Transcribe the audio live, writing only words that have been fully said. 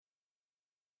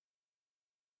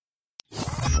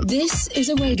This is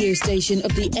a radio station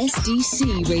of the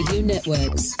SDC Radio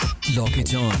Networks. Lock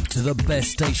it on to the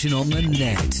best station on the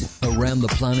net, around the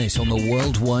planet on the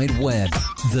World Wide Web.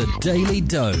 The Daily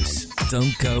Dose.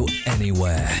 Don't go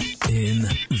anywhere. In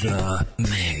the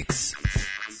mix.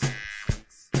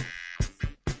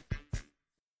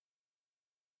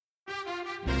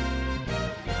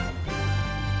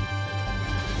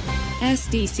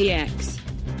 SDCX.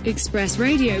 Express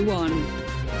Radio 1.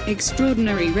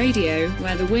 Extraordinary radio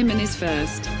where the women is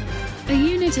first. A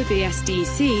unit of the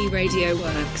SDC Radio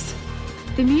Works.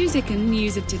 The music and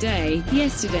news of today,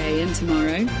 yesterday and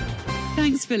tomorrow.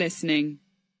 Thanks for listening.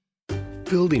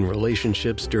 Building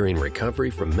relationships during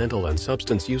recovery from mental and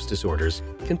substance use disorders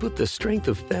can put the strength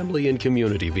of family and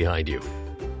community behind you.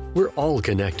 We're all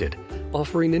connected,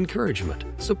 offering encouragement,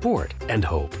 support, and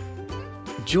hope.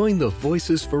 Join the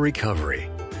Voices for Recovery.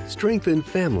 Strengthen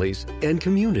families and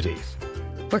communities.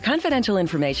 For confidential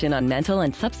information on mental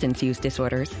and substance use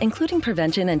disorders, including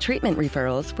prevention and treatment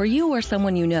referrals for you or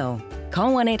someone you know,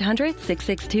 call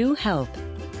 1-800-662-HELP.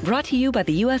 Brought to you by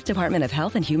the U.S. Department of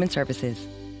Health and Human Services.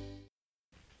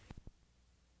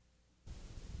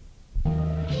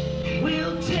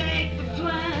 We'll take the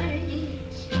flight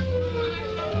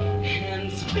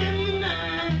and spend the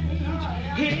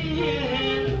night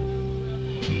in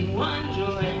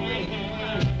Wonderland.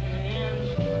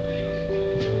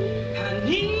 I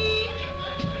need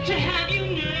to have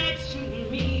you next to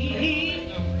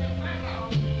me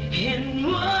in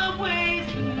more ways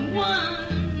than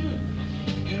one,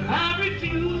 and I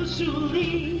refuse to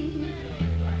leave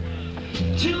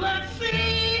till I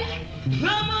see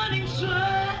the morning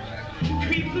sun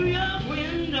creep through your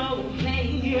window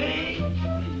pane.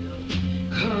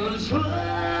 'Cause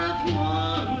love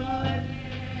won't let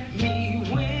me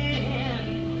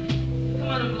win. Come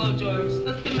on and blow, George.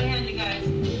 Let's give him a hand, you guys.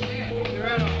 You're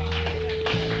right on.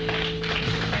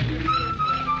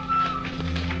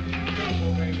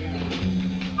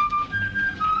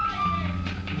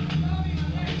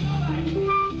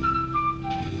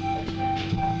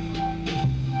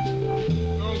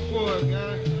 Go for it,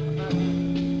 guys.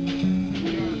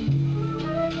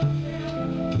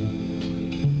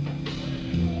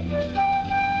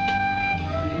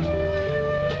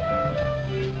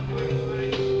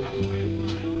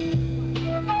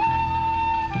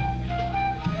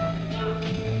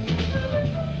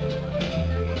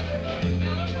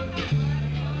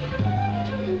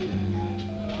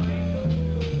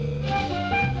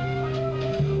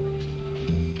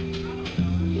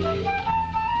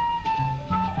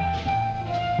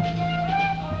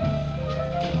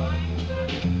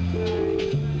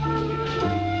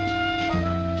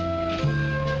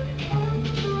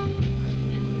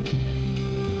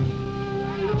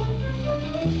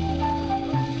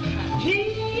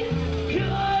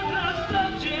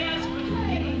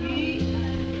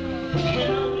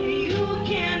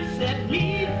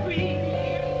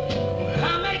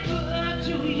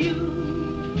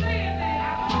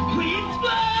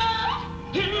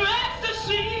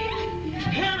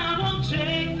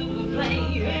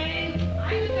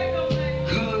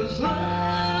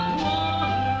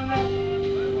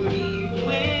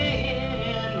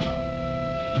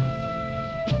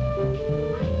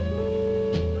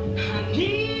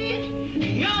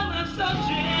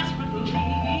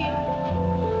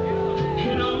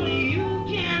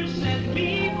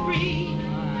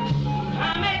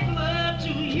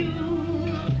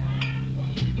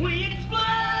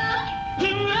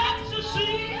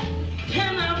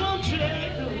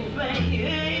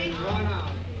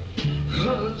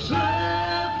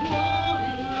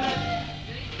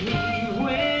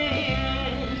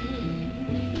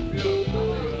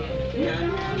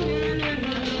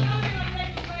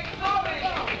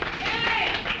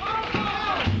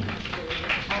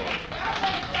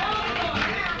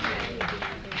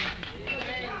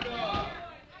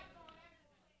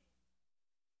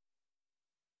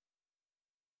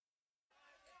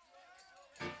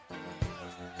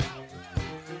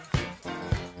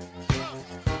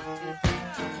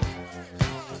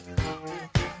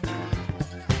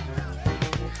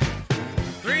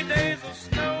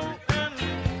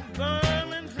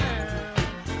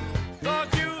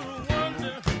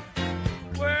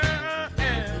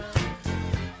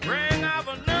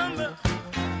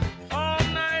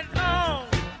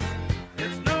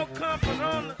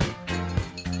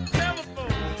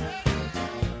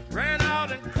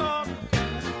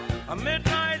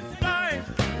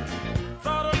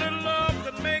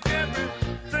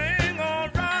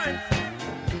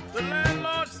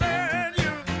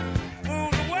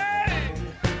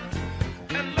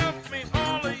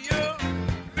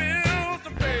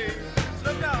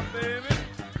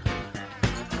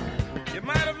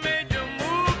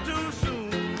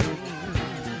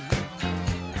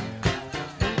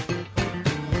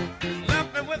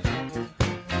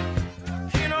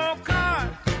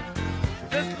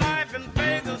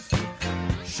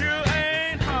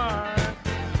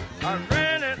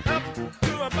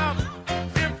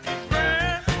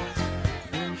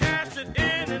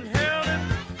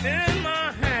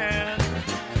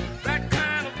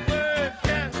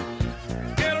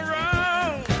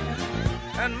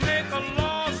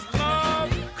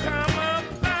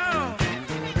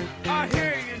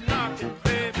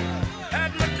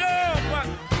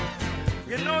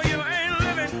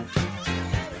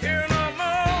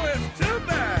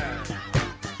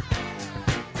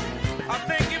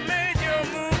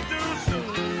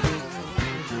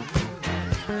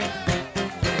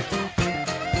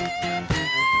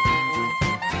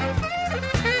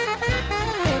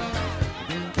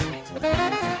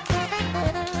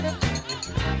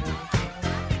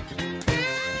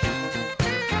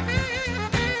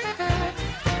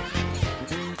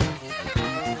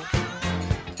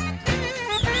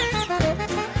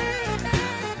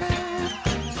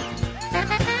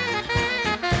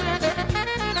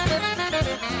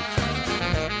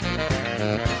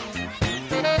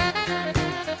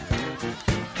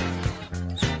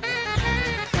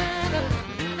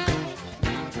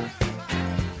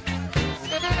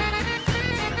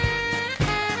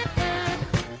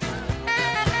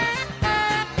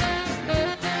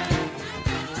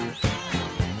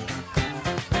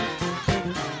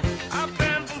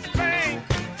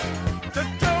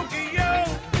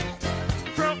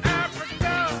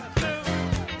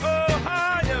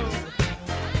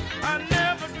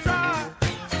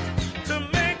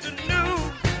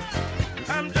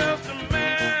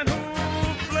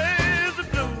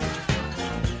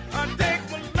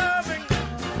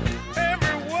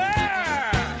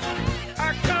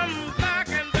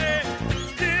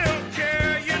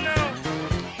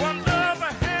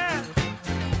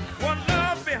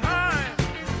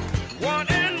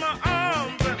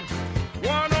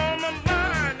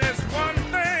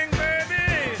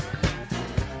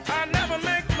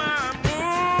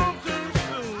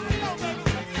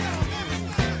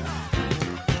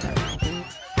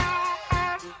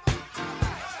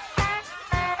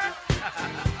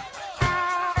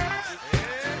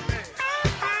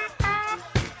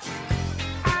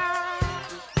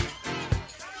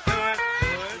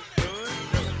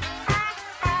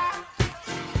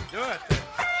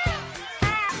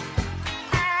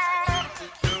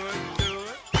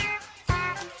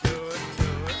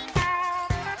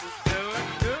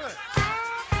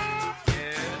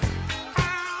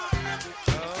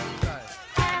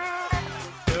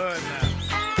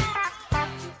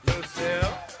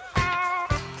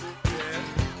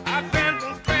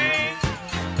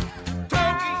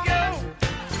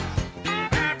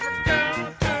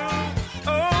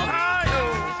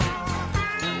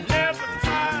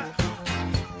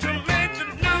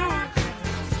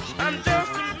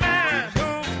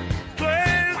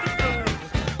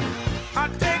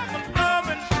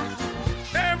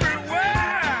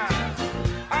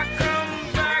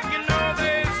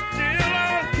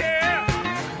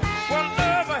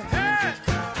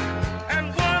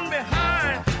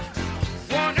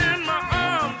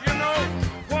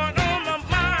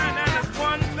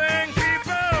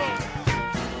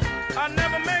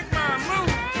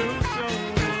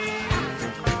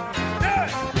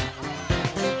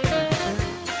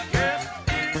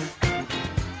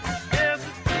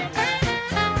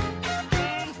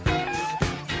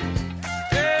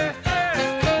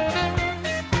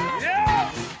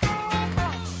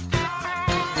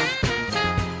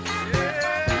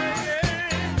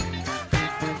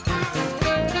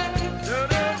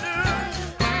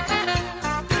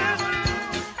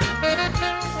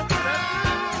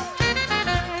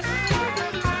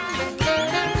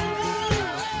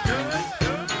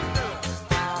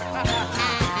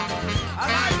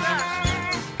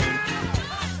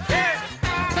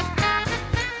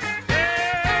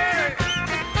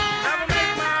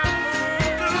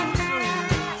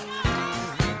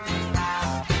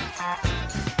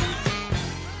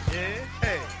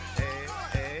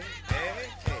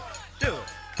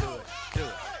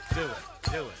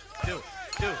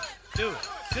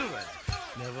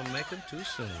 you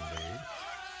saying, babe?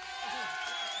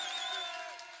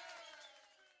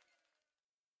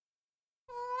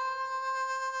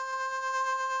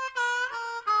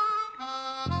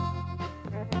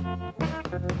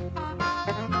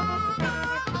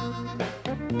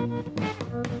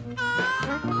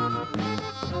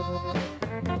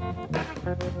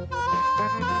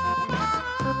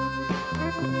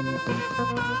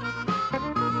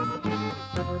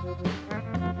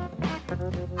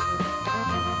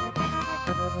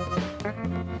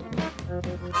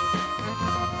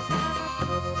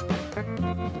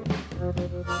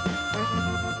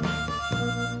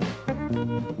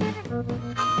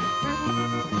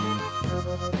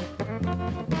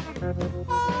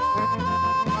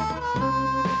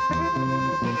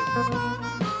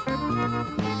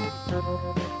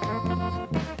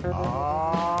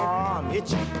 I'm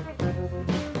itchy,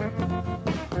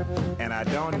 and I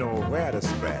don't know where to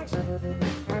scratch.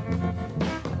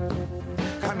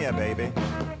 Come here, baby.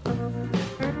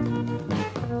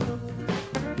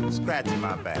 Scratch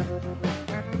my back.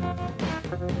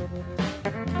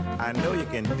 I know you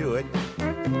can do it,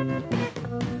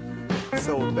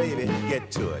 so baby,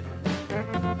 get to it.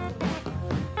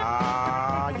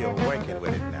 You're working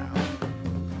with it now.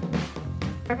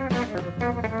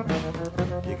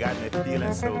 You got me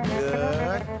feeling so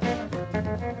good.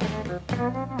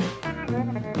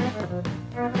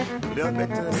 A little bit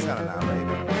to the center now,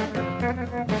 baby.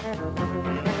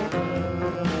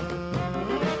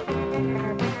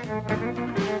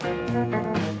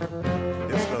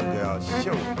 This little girl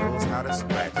sure knows how to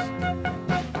scratch.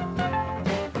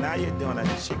 Now you're doing a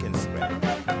chicken scratch.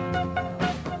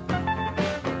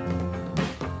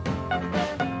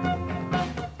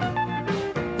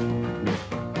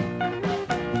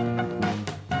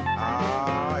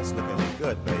 It's looking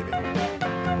good, baby.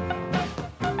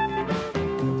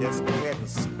 Just go ahead and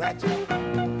scratch it.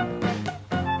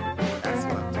 That's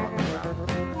what I'm talking about.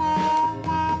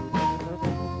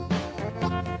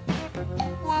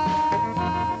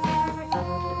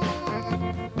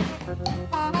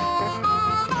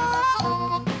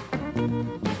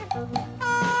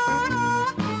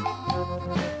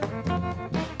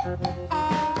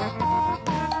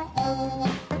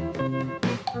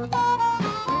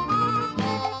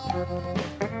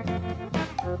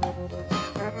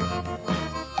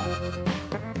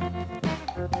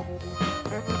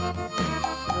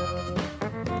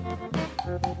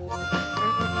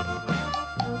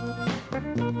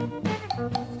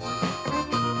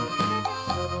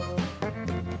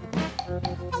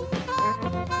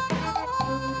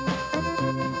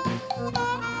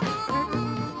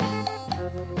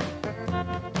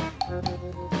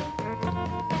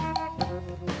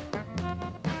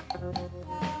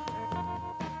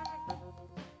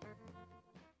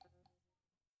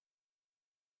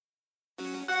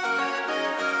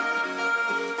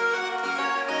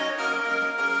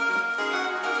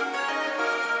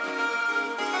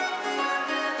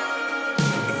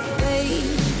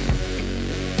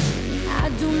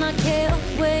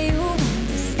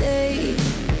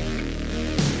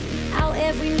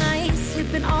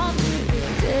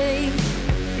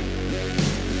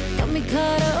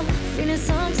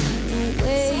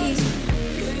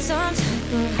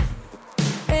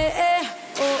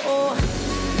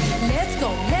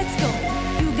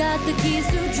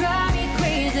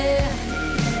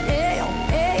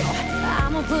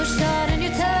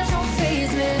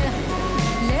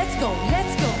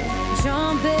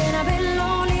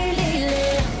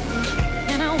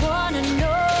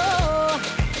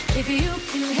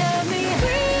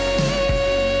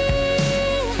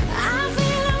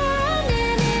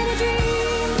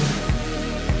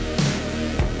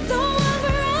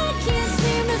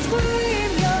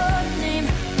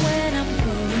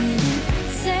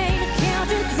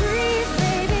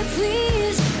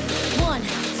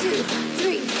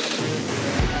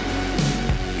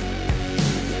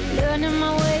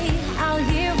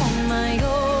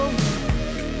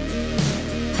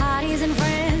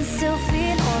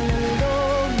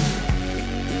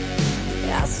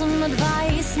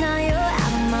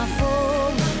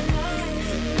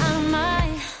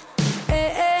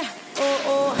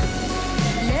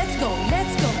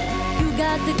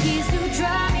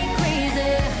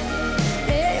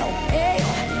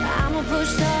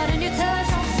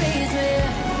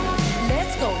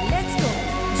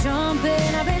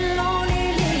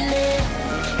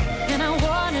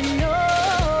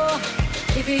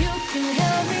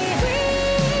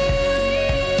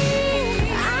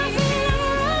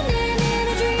 Running in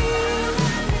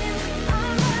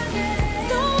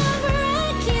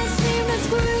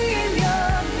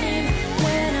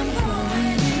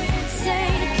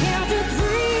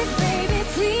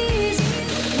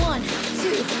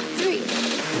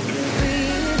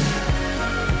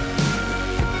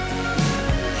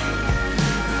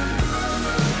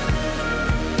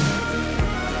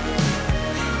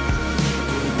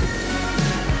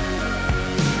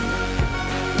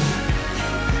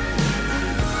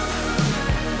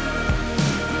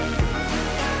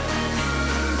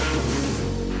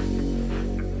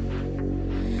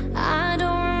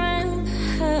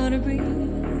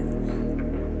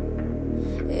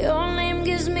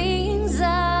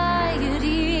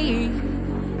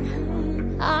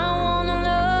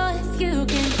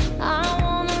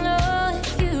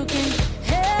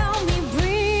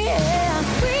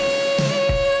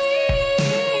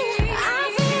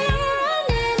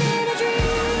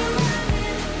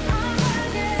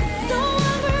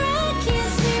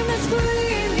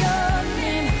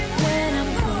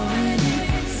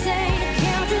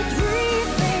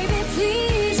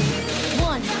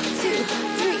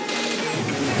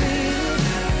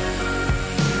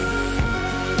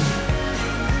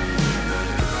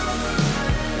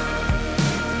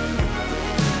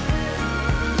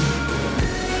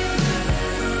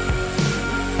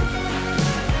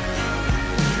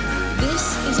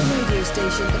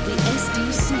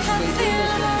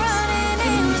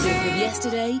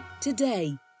Yesterday,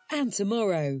 today, and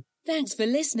tomorrow. Thanks for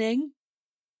listening.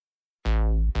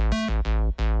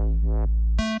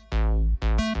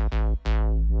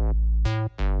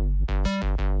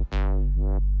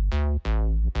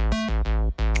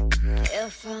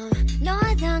 From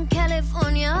Northern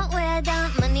California, where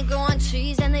the money grow on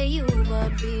trees and there you will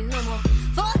be no more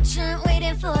fortune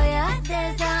waiting for ya.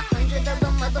 There's 100 of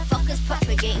them motherfuckers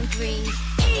propagating green.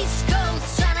 East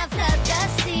Coast tryna flood the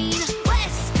scene.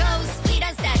 West Coast, we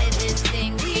done started this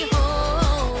thing. We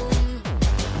home,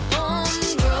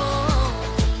 homegrown.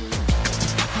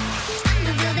 I'm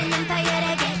a building empire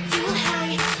to get you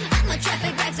high. I'm a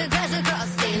traffic lights across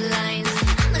state lines.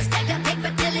 I'm a stack of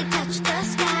paper till it touch the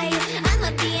sky. I'ma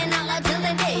be an outlaw till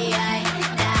the day I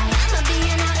die. I'ma be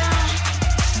an outlaw.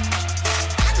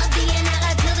 I'ma be an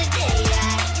outlaw till the day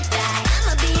I die.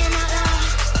 I'ma be an outlaw.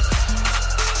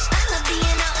 I'ma be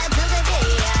an outlaw till the day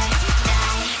I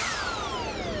die.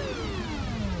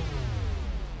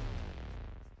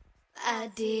 I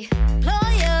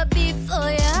deploy ya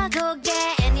before ya go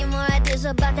get any more ideas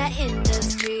about that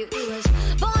industry. We was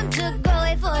born to go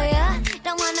away for ya.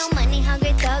 Don't want no money,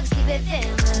 hungry thugs, keep it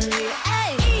family.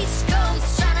 Hey, East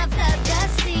Coast tryna flood the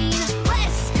scene.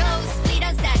 West Coast, we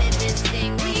done started this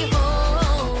thing. We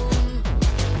home,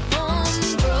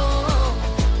 homegrown.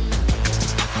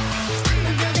 I'm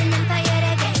a building empire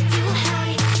to get you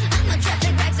high. I'm a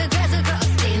traffic lights across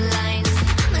state lines.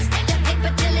 I'm a stack of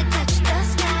paper till it touch the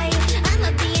sky. I'ma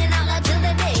be an outlaw till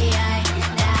the day I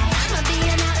die. I'ma be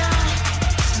an outlaw.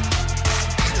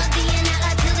 I'ma be an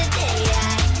outlaw till the day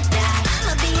I die.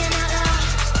 I'ma be an outlaw.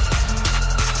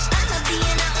 I'ma be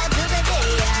an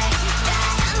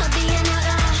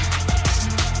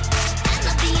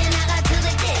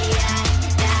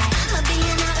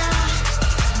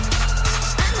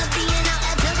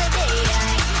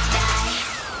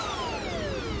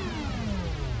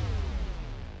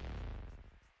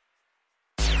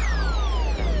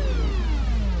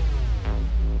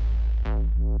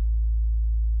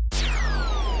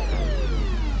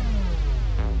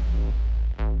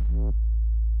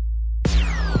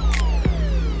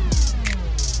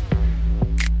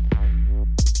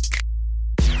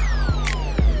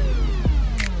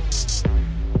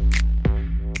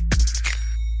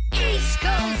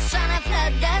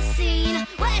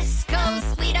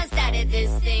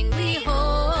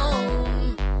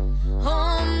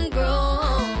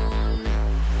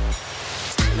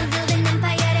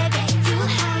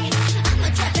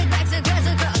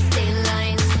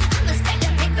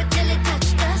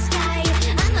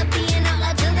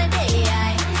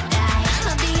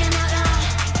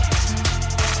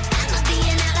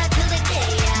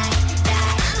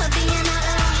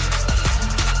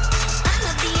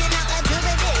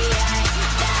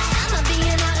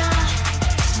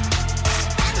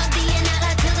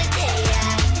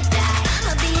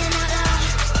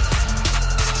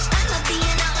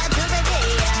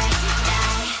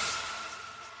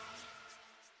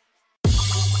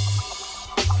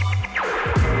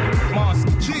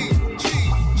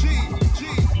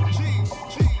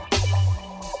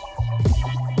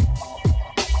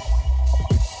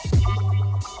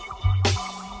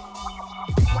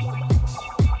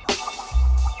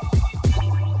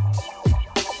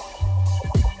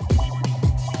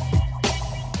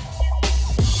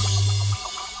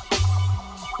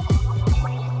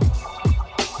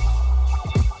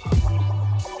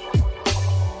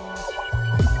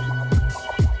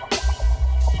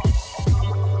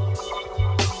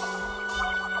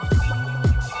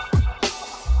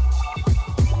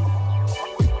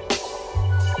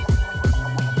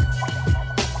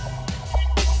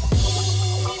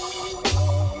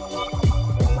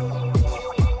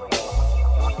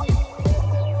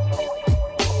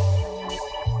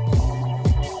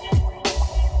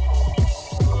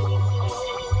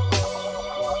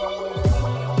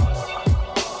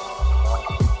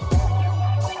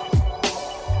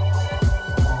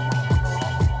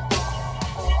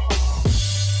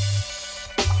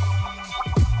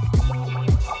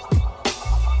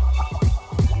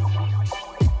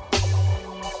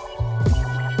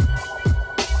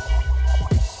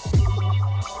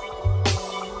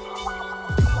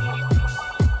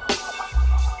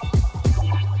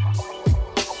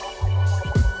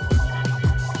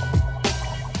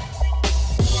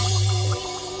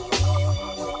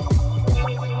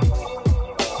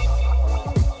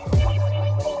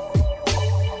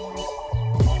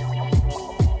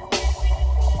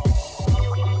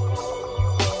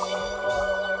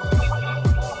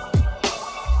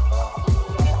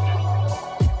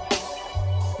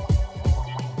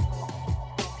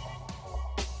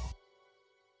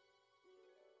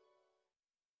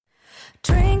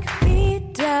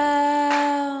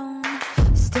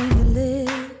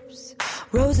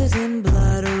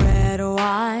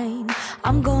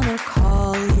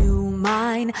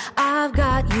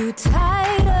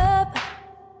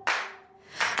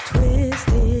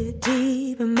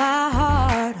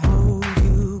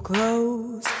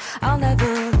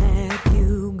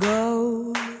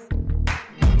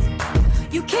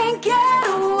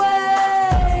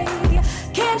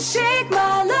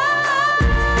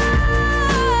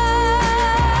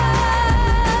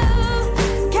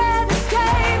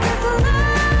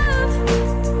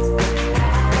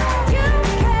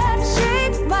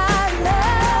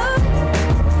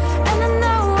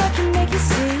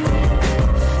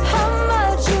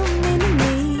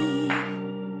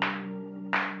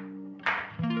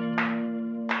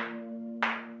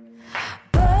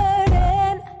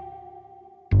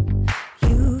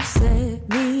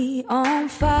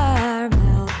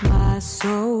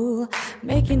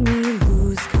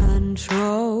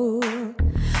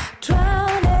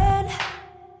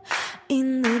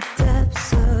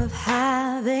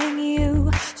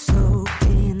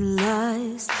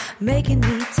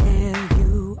making me tear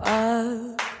you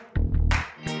up.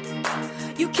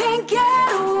 You can't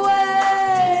get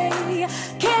away,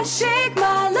 can't shake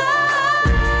my love.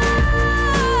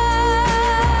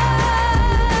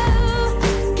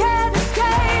 Can't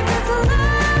escape this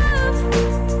love.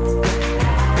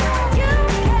 You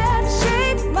can't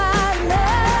shake my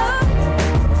love.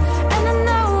 And I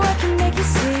know I can make you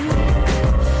see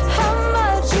how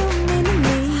much you mean to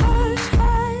me. Hush,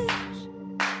 hush,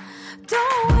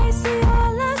 don't waste your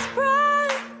last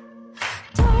breath.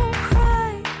 Don't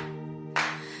cry,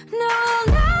 no,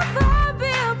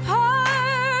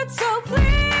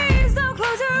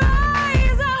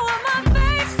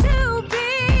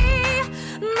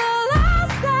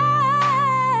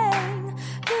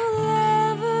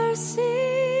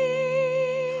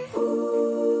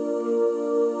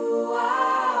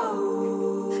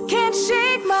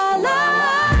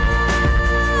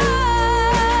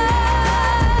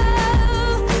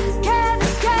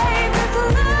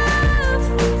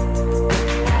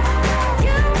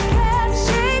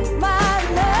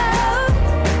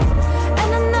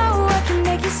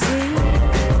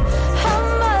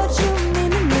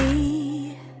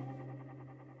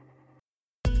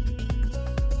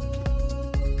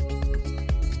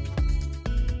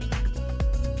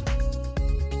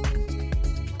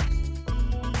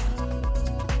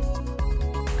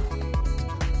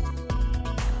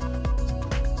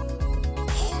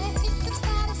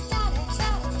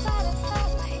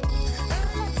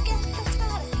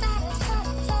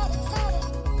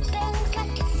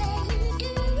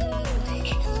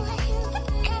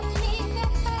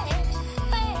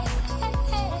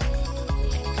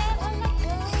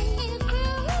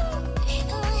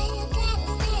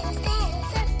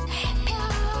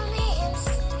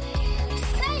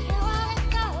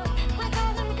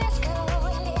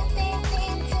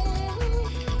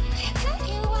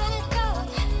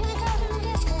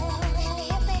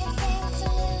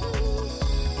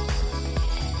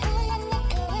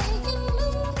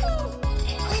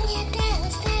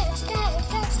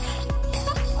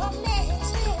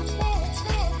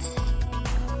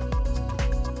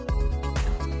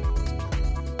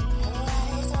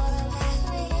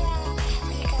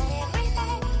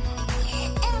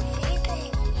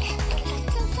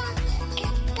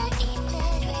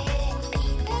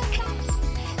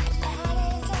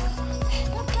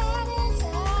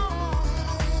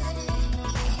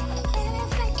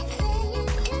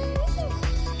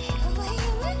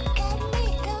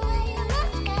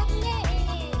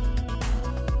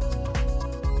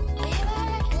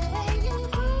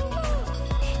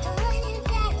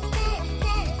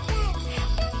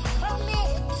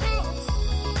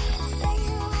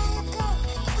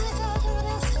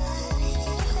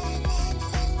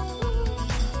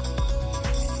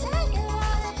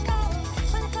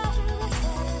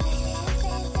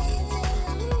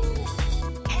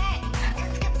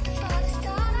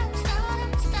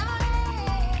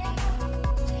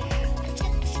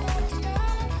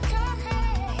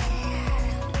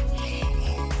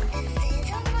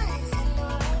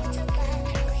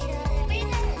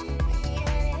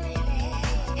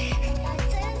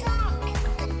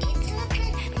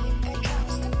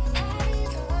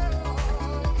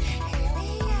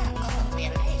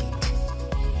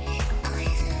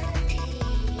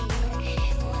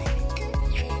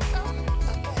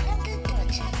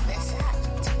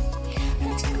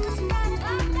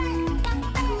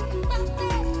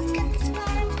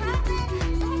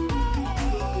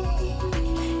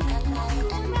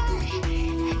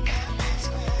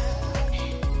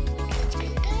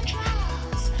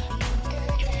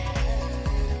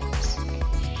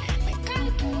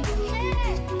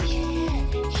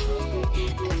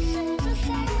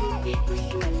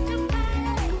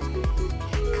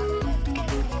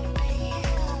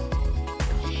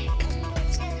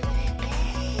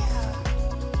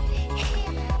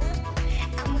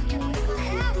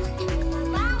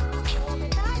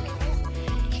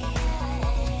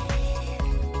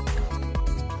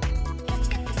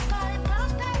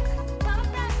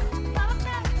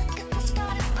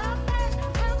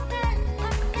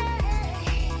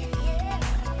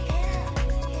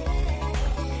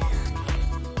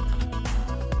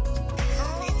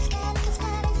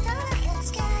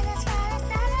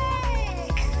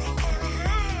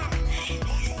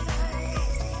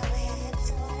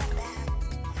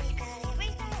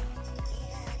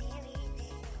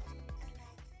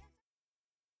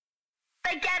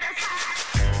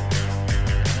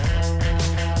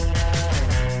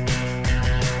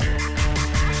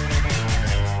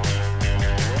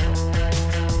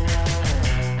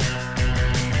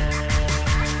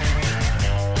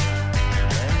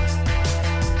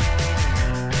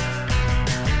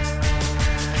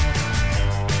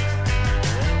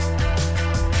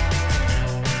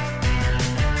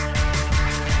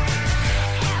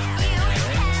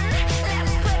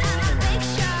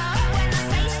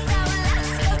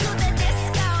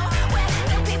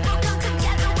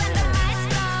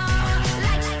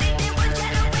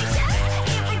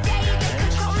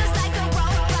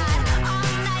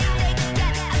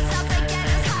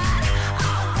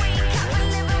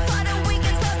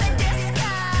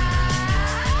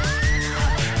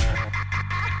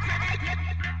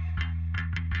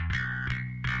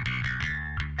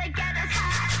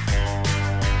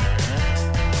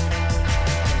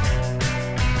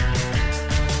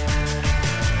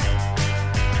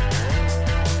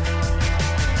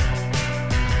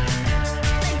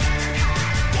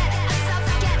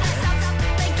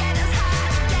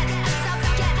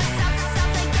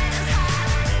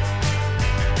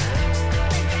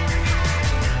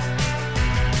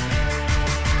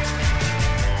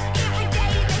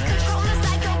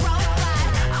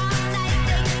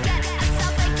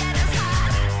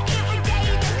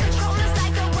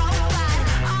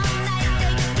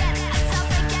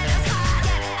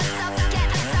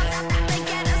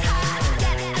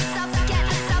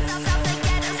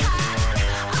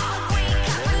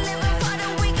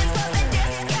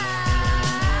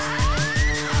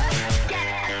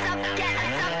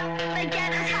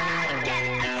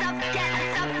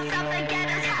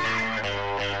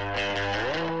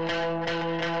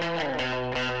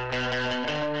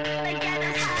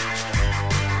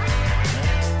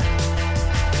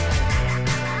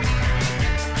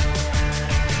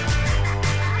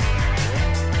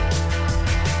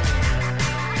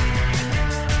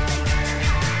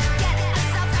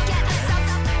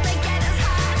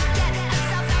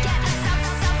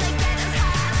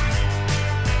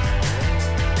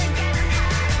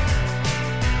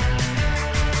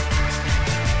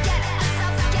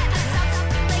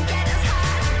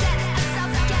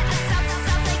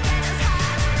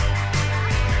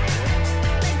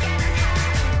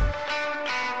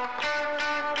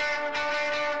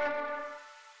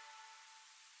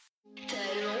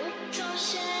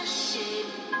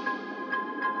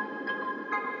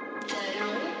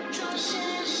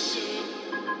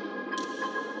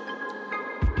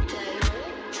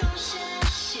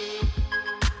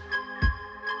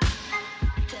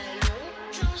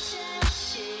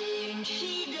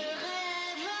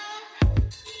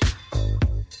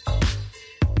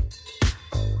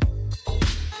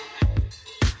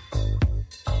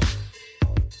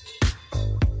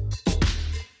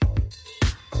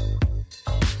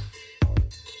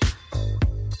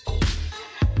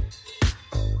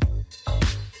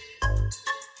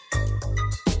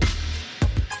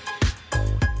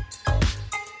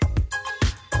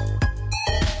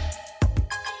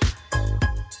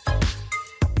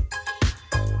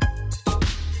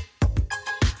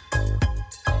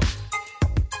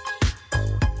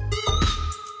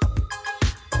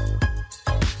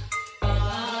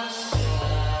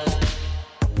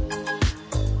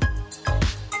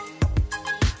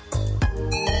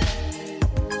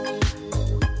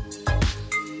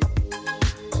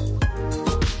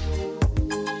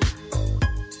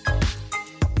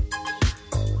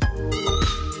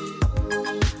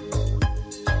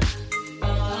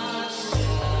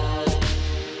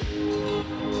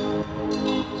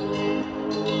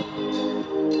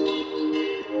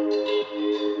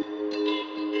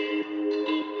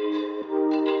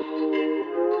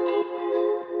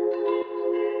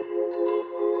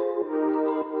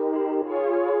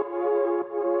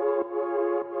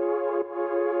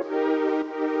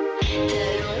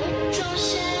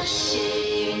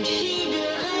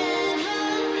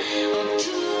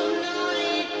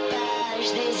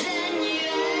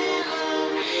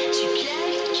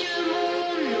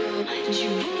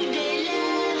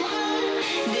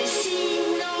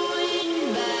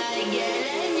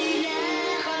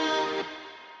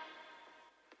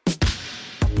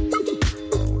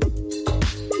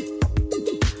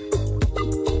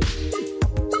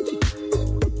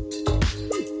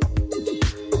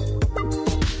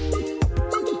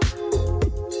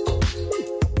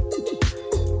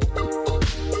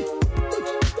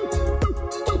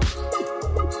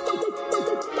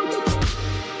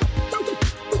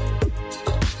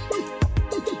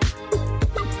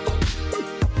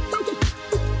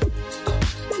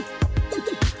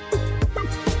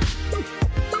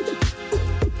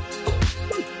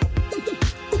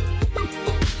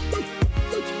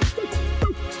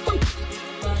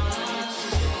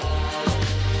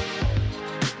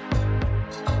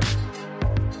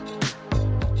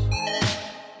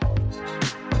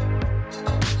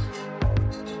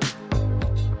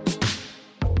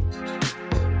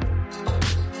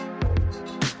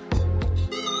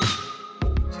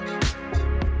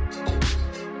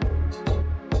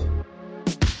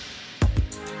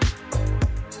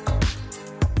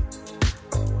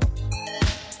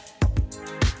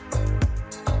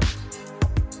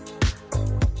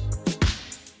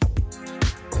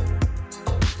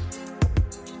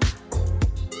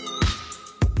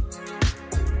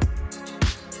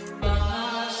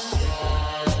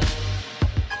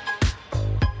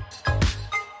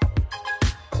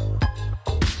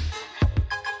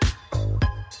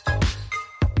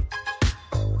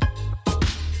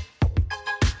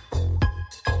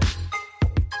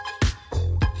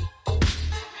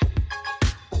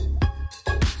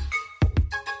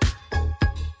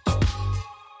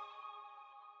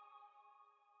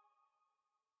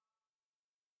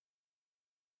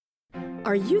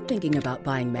 Are you thinking about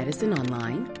buying medicine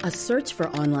online? A search for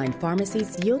online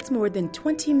pharmacies yields more than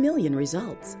 20 million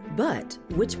results. But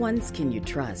which ones can you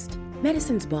trust?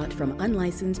 Medicines bought from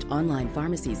unlicensed online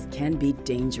pharmacies can be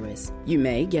dangerous. You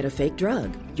may get a fake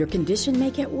drug, your condition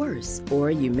may get worse,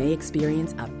 or you may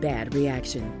experience a bad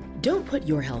reaction. Don't put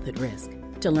your health at risk.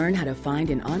 To learn how to find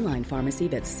an online pharmacy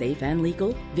that's safe and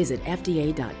legal, visit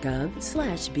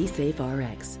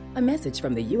fda.gov/BeSafeRx. A message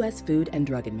from the U.S. Food and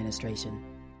Drug Administration.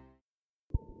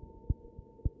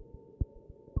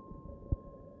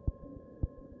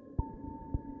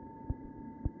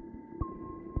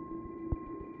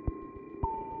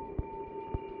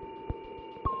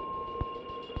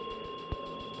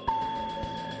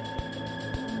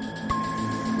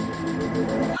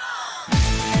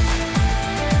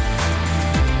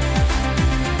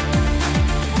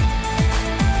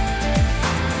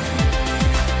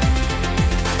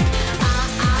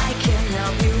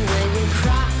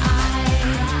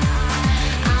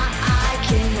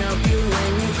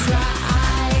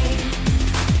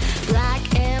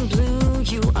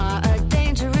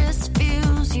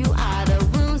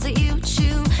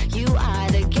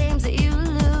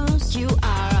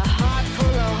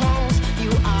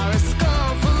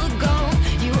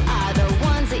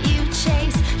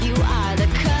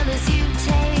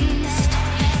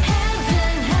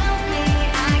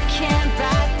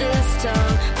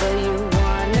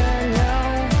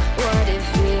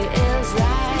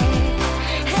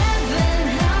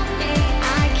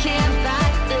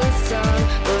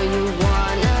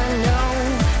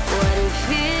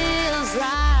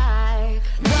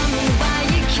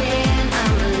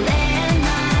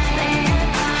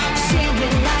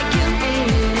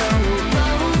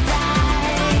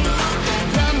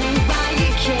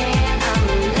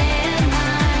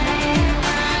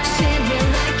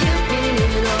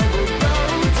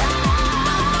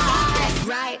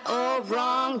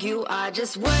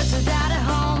 Just words without a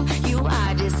home. You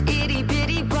are just itty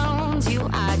bitty bones. You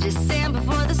are just sand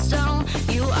before the stone.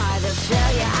 You are the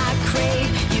failure I crave.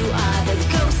 You are the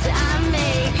ghost that I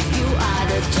made. You are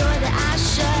the door that I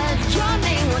shut. Your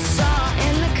name was saw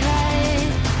in the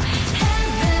cut.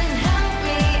 Heaven help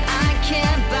me, I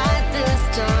can't bite this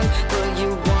tongue. But you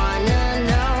wanna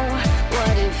know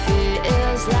what it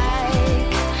feels like.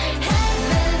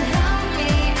 Heaven help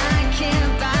me, I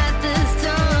can't bite this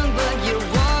tongue. But you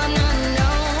wanna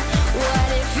know what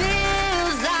it feels like.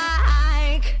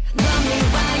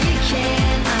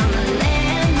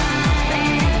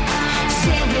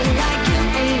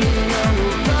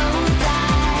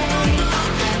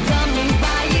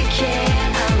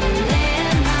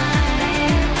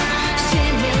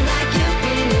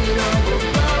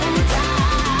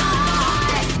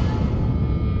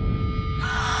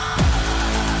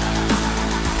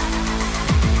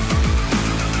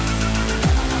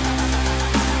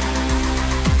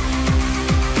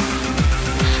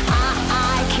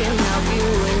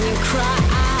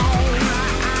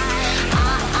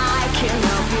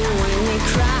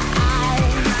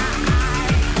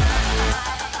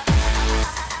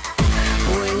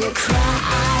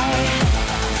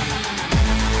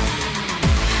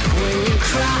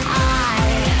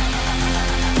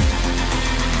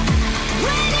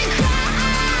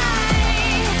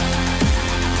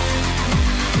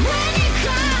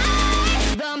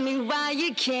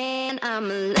 can. I'm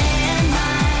a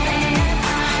landmine.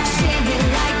 Sing it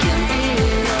like you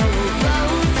feel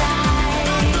roll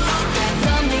die.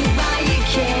 Love me while you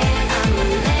can. I'm a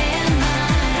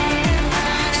landmine.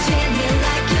 Sing it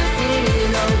like you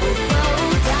feel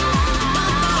roll die.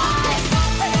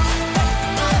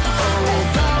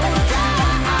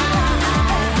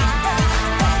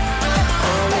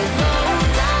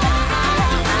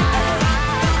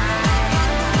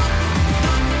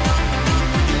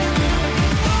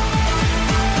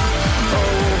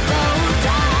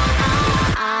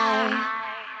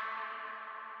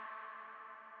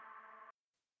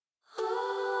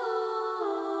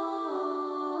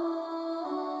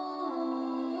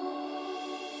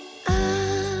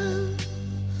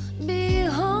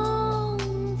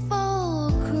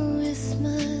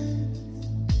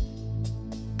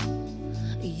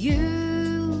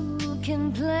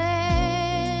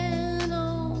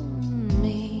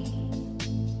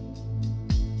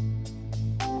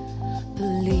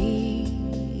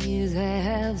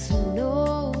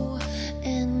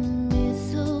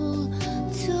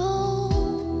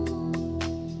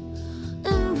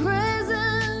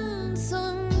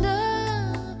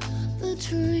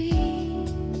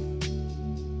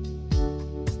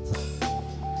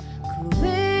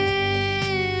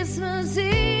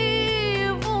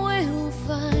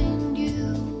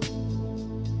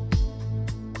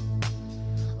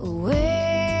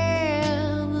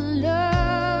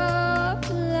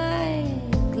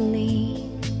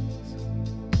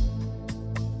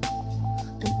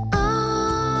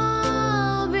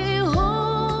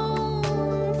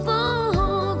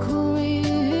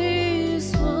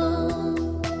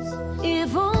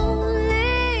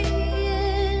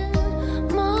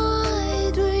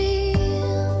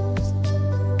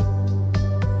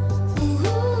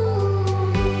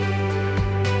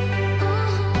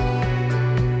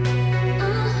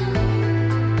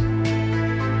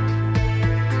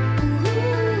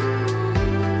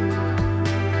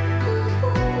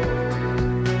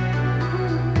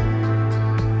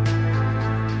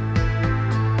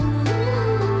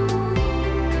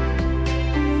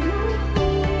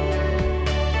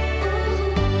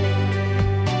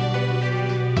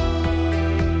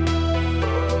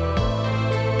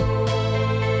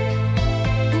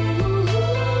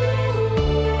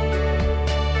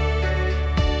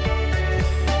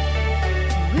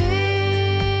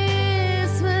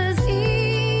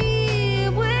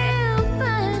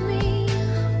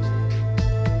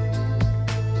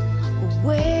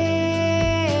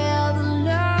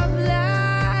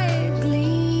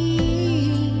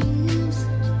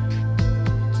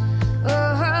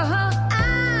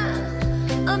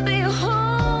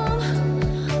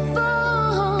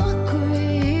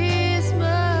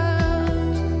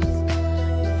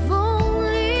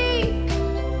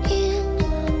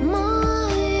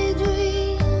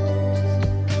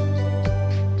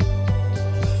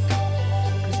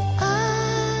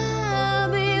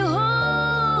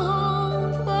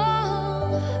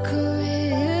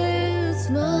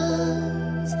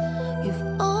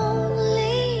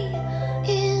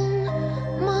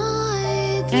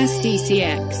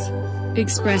 SDCX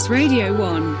Express Radio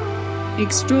 1.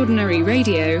 Extraordinary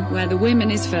radio where the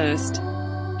women is first.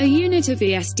 A unit of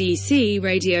the SDC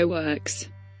radio works.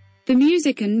 The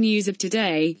music and news of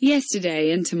today,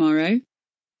 yesterday and tomorrow.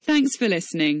 Thanks for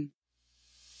listening.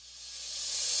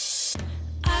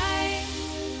 I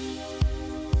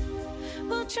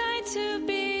will try to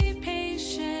be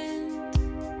patient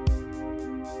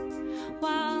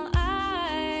while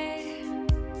I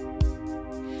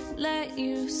let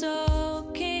you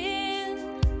soak in.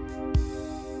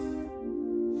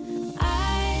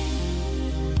 I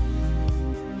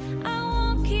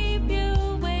won't keep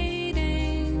you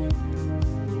waiting,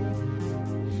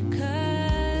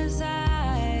 'cause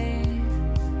I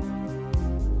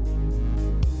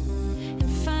am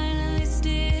finally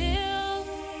still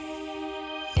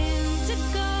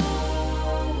indigo.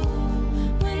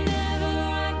 Whenever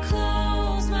I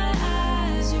close my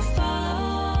eyes, you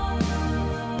follow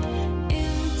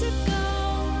indigo.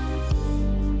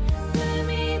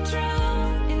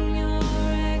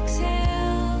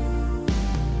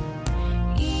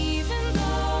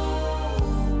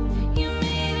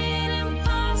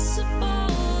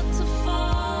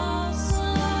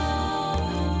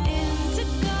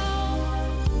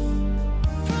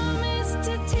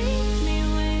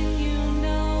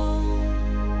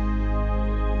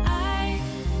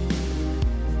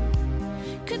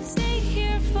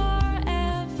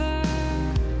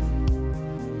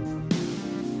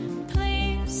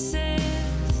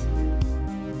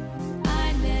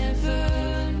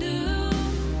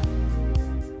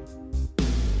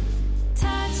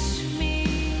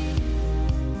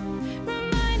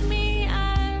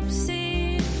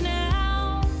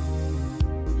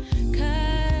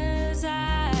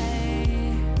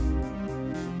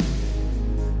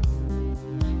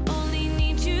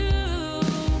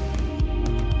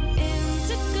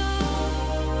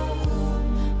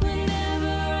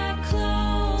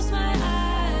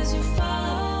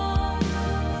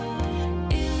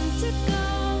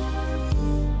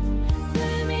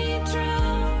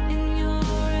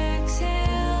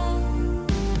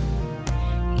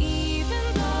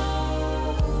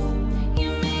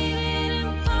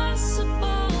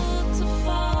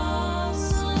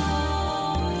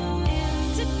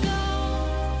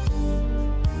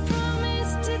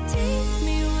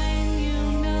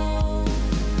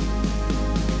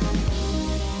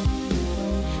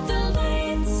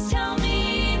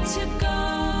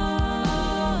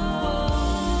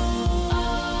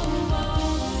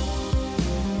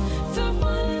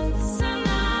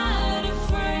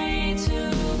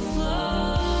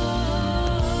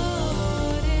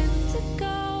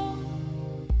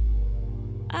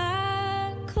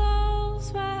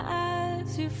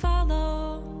 to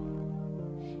follow.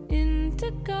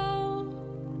 Indigo,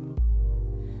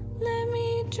 let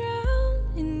me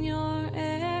drown in your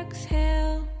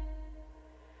exhale.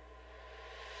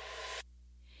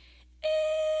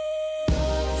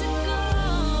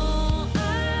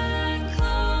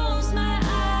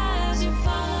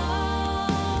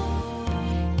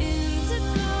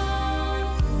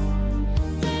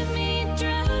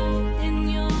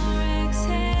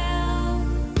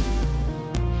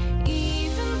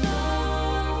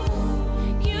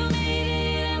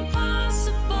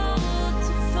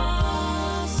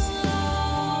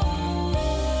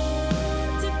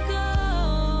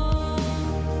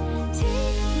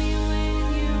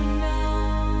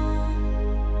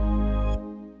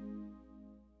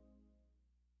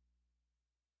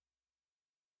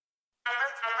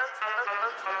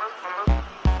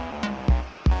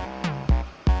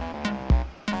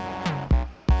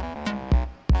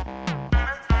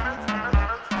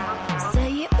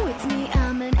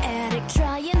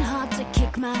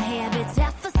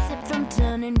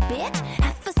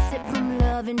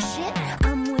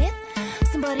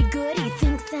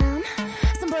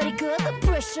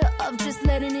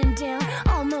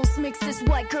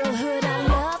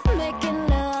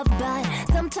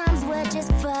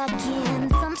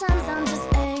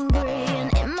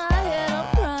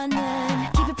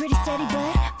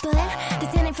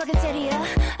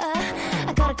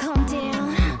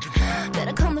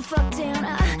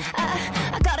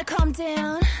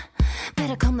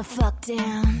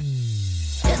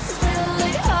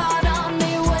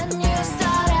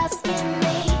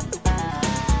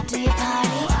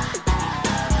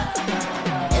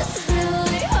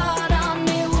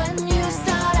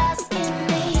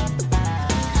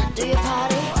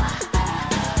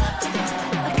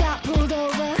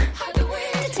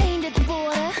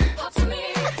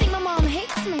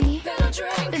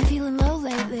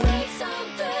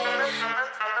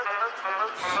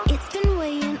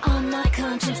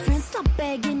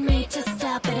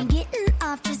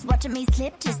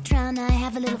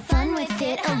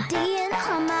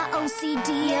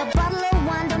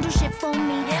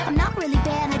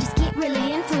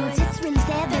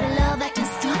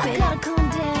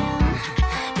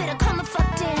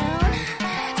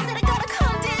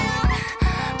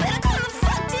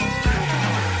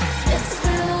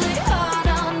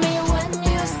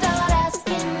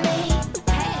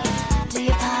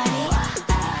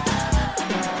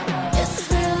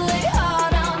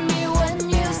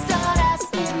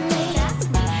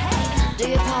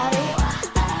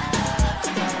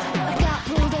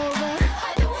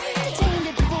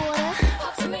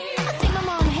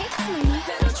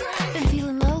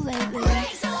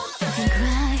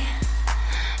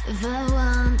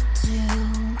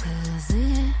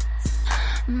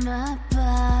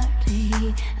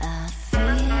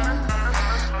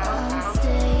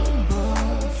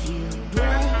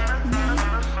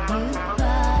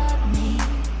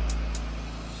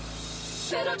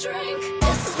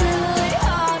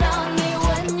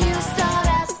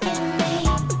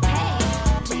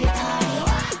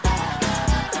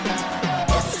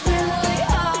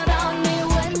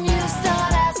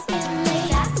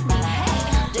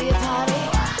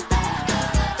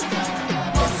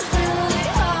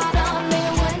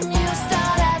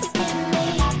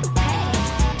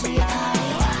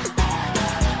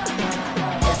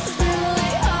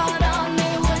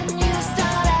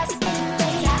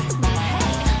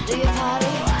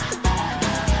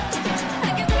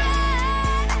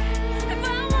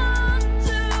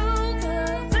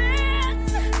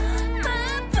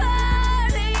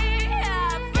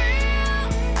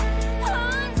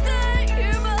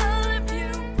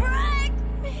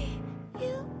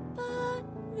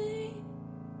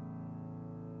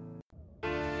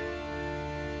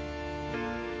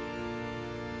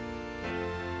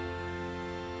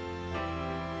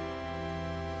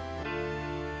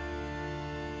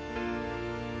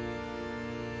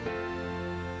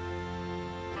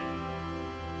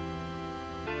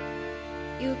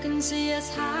 You can see us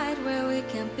hide where we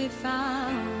can't be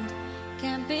found,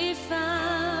 can't be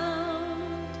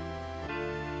found.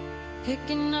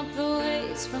 Picking up the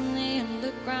waves from the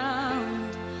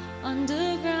underground,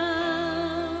 underground.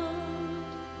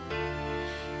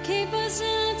 Keep us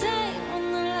in a day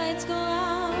when the lights go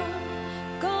out.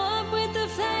 Go up with the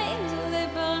flames or they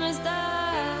burn us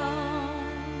down.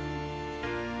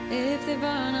 If they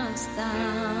burn us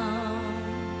down,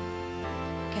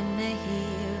 can they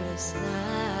hear us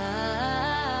now?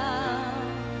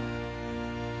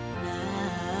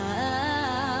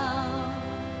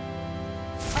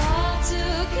 All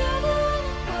together when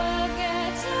the world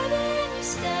gets heavy and you're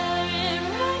staring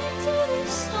right into the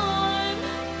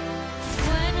storm.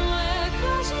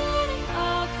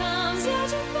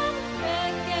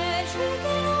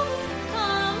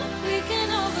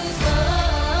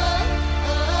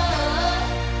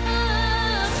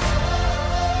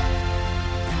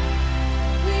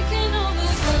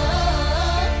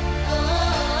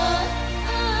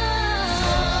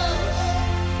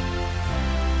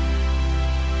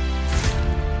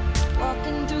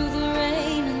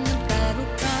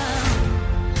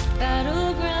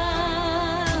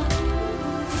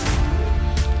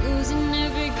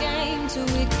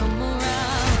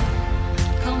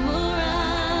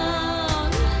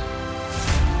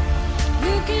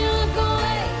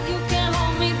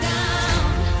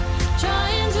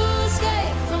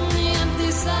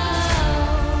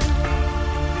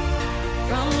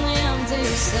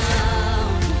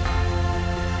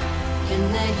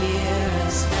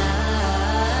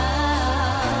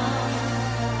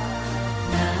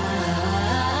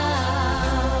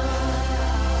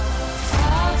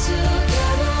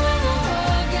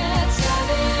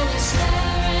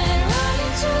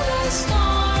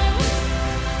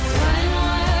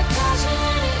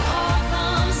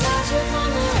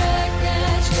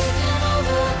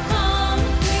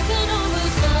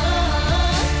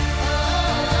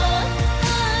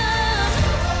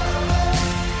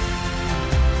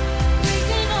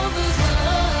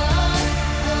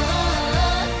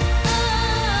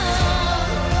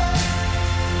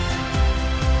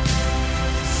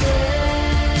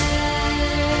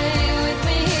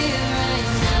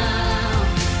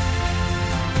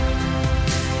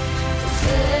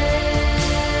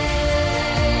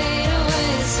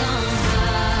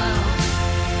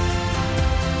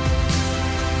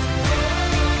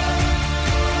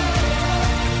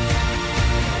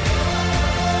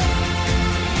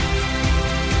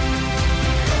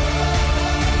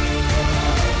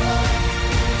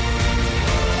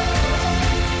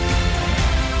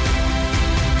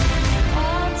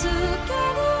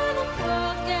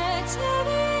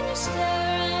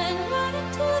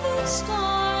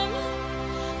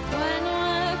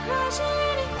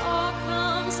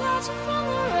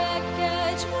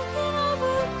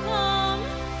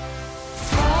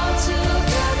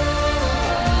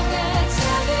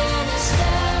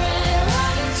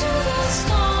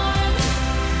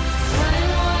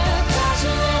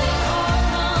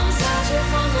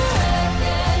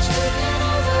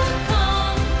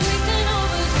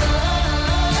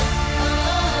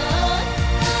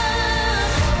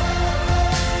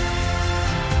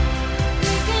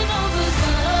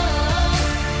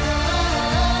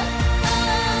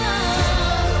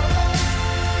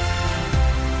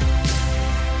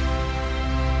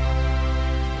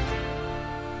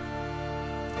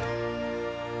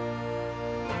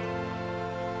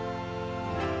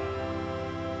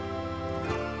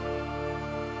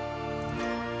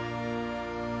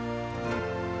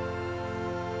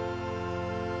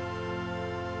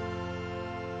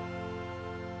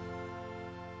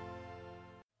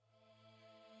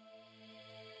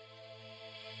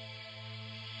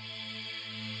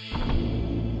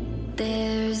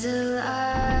 There's a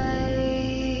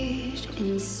light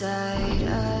inside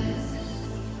us,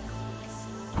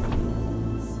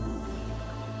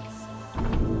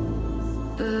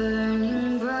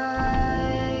 burning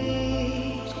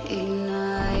bright,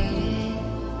 ignited.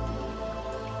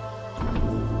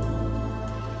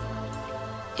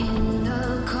 In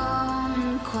the calm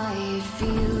and quiet,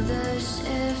 feel the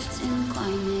shift in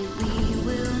climate. We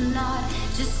will not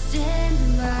just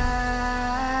stand by.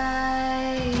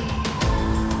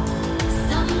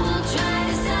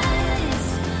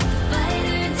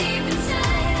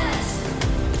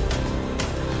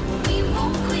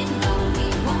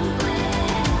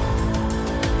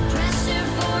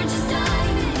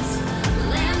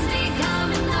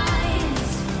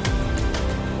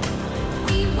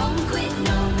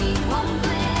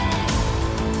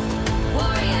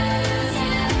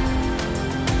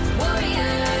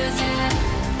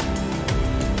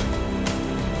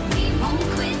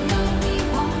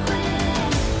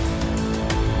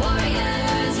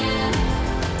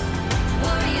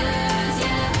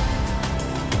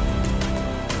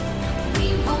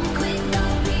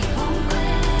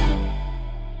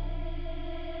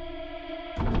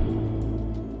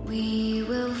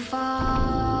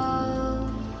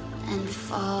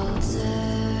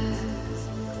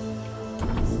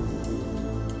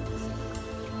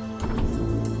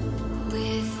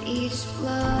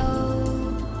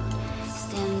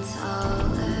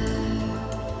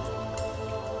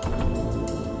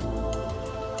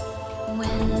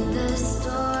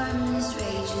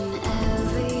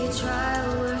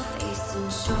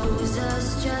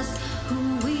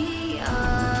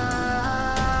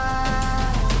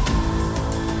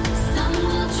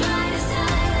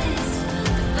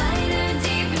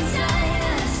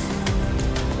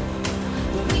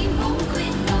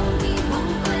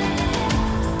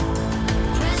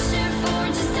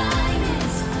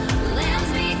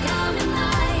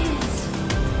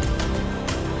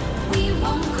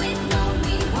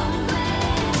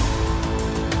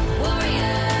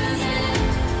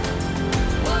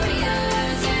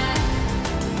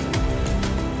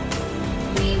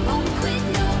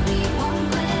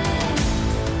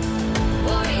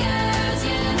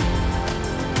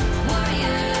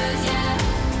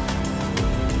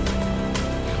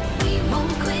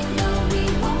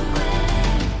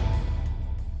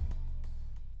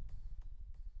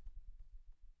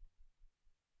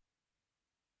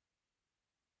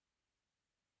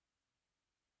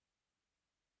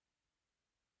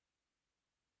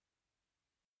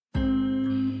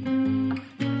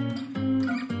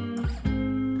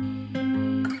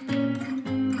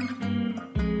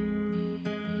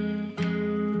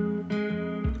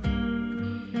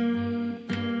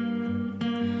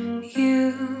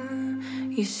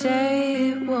 You say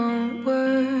it won't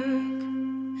work,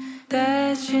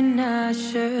 that you're not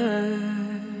sure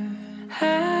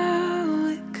how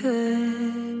it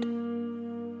could.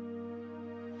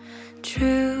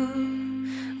 True,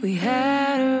 we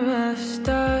had a rough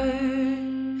start,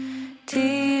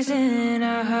 teasing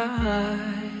our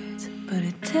hearts, but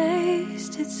it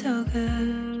tasted so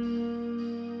good.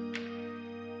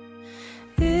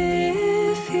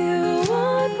 If you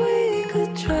want, we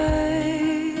could try.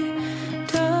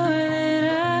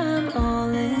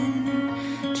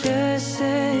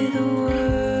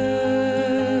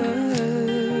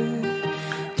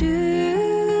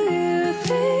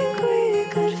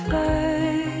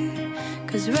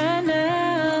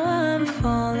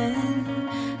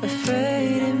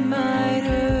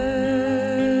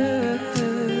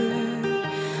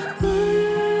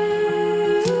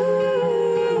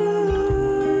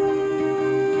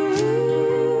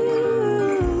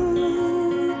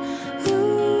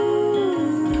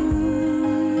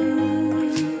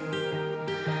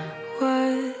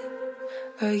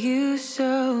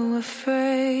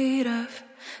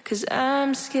 Cause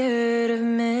I'm scared of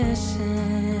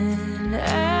missing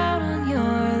out on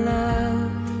your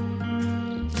love.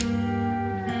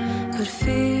 But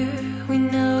fear, we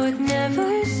know it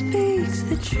never speaks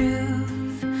the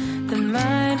truth. The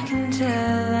mind can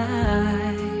tell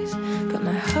lies, but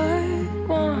my heart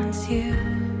wants you.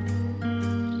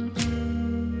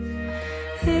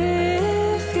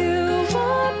 If you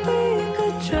want, we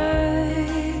could try.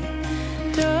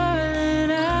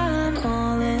 Darling, I'm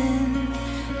all in.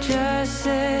 Just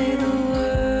say the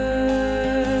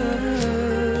word.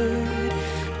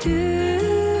 Do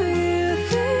you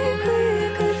think we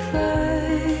could fly?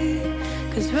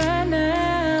 'Cause right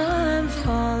now I'm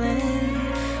falling,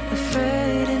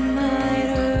 afraid it might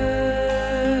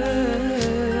hurt.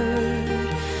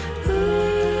 Ooh.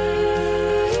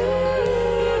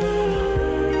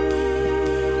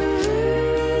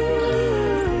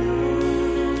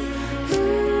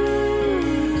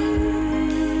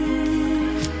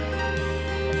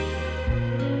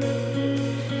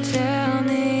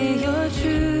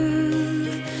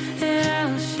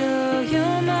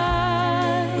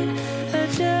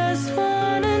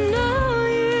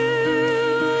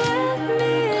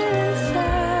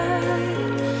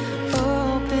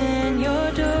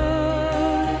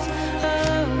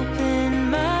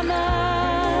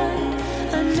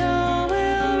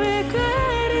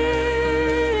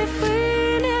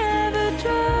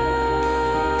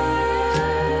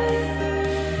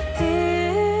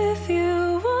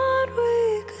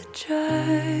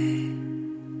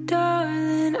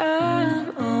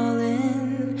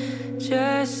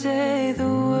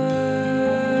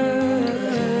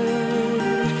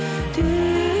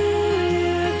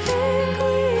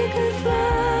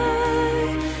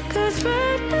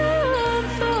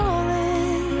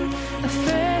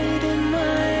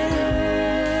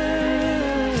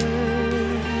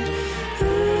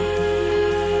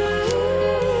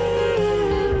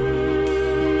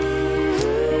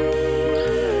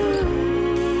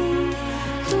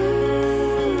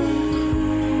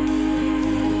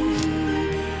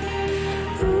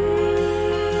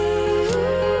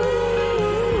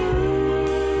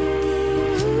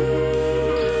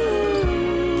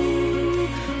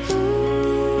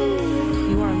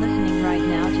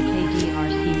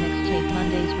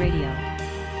 Radio.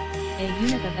 A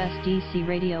unit of SDC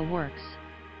Radio works.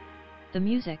 The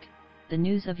music, the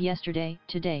news of yesterday,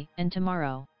 today, and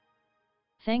tomorrow.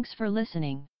 Thanks for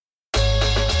listening.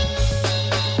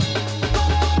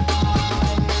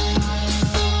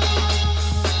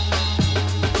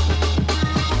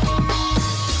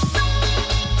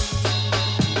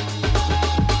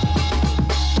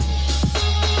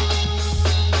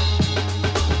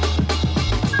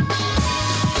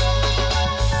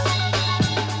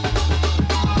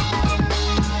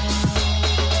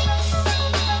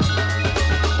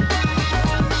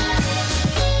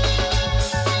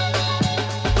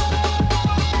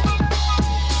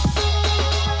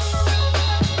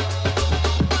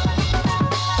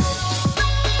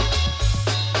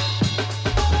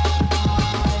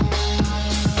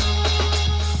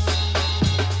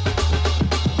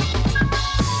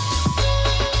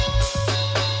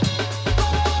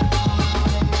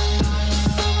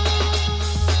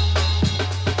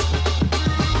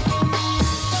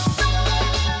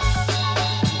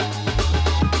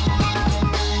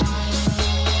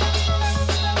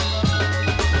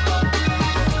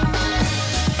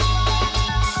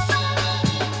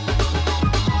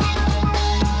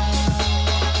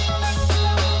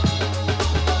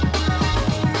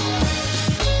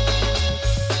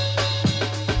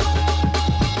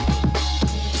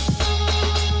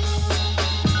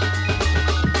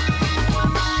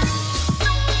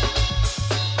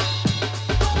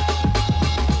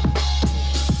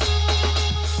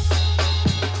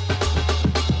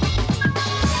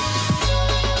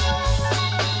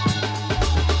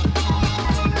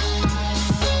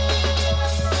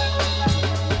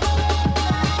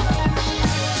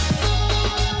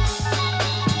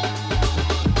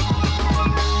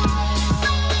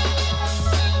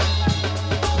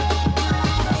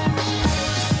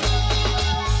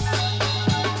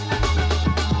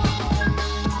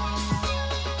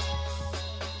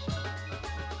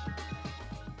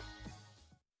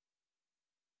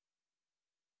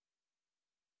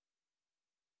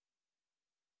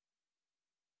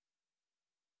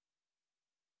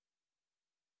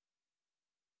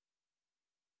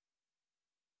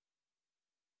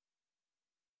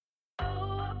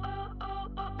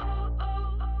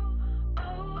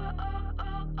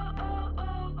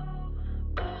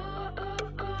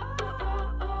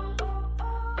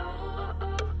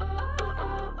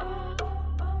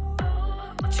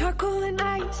 Charcoal and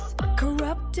ice,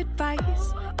 corrupted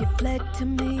vice. You fled to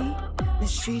me,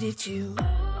 mistreated you.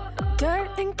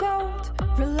 Dirt and gold,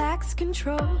 relaxed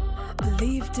control.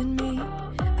 Believed in me,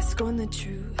 I scorned the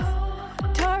truth.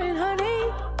 Tar and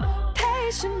honey,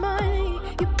 patient money.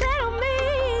 You bet on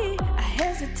me, I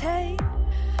hesitate.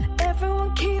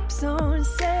 Everyone keeps on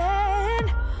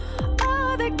saying,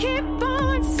 oh, they keep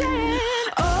on saying,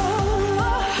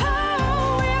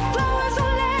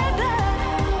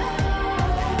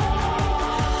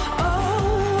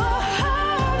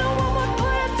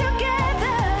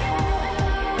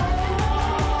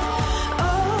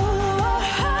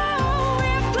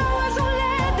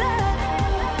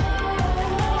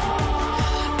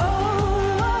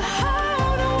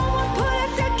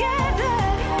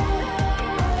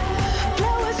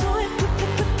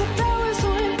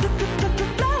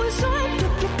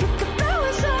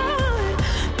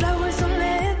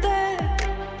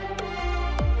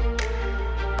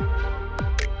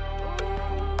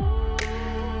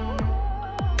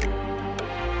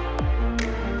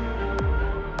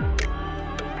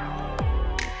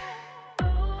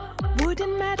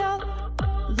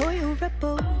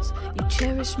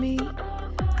 cherish me,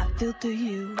 I filter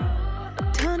you.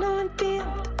 Tunnel and field,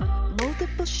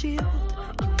 multiple shield.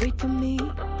 You wait for me,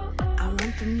 I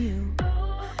run from you.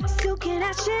 Silk and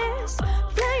ashes,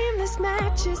 flameless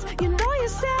matches. You know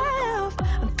yourself,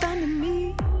 I'm finding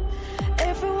me.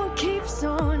 Everyone keeps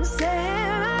on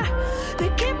saying, they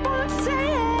keep on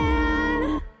saying,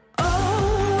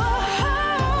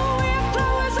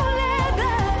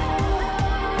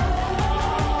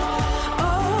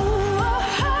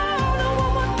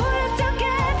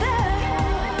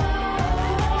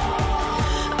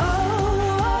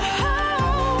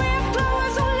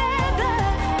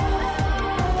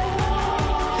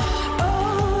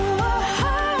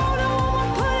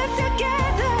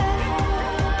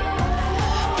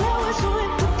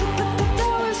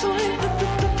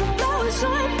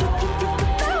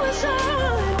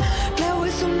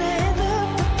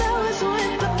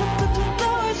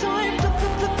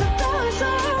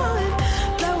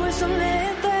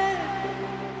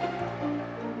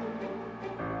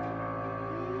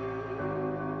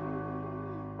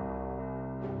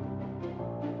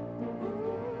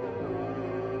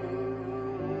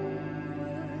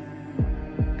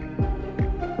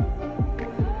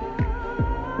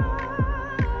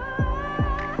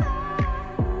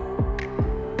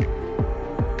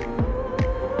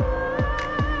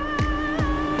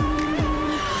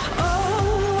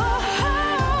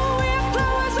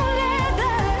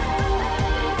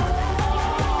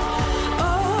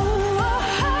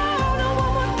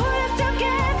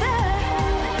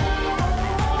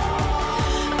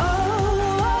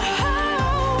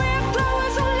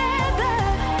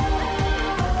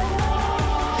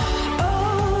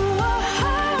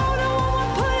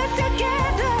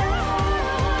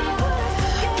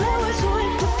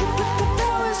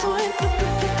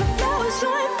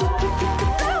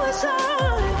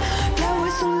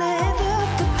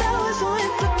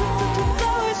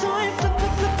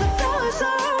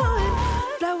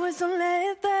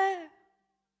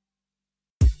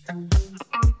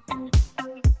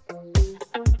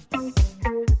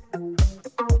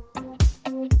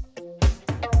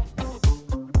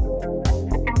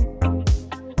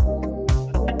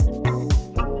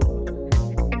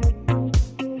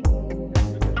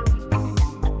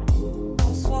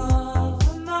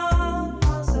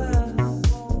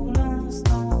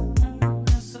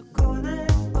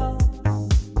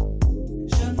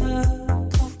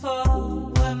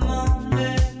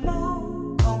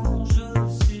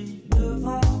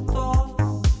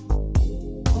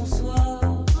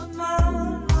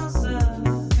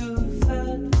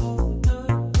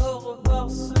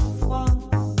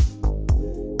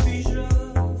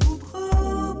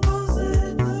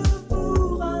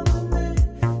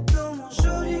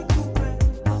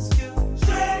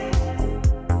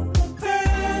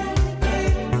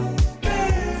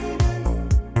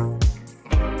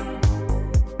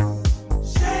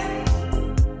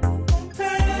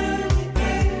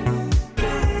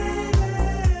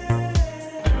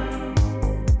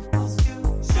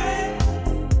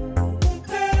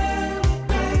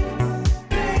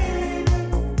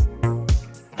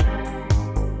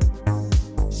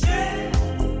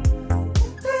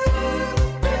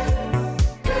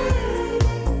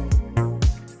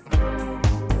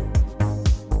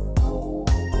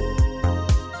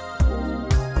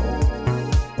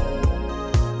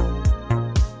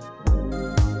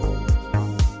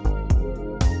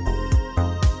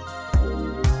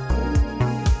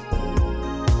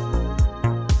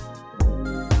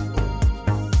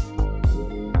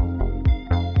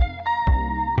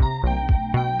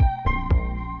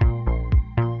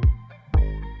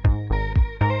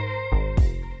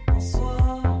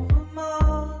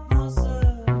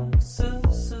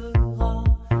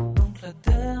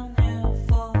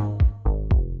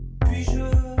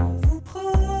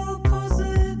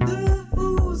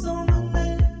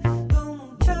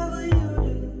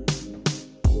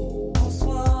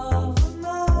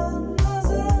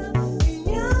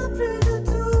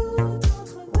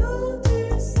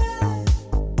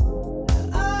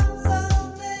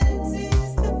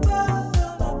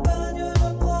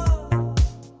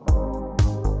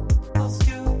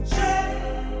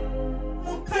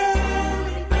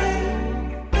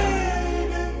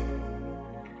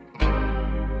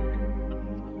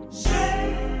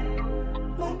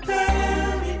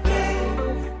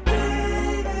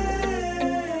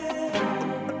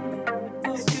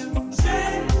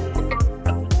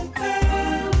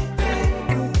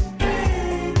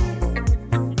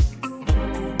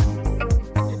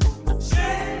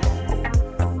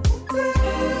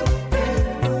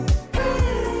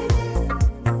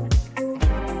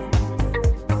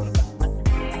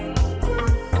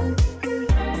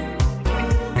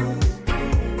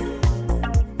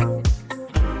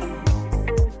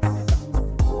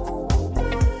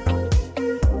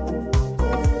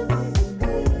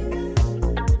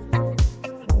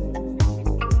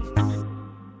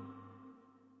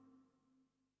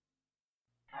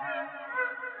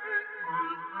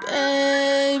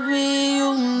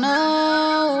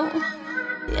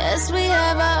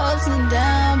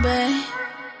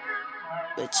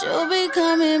 you'll be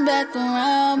coming back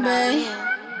around, babe.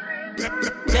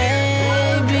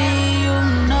 Baby, you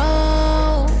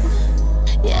know,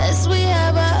 yes, we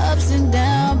have our ups and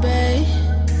downs, babe.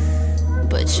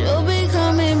 But you'll be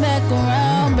coming back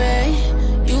around, babe.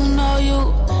 You know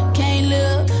you can't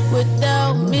live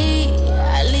without me.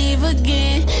 I leave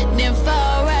again, then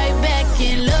fall right back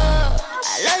in love.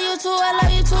 I love you too, I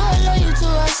love you too, I love you too,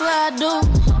 I swear I do.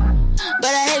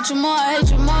 But I hate you more, I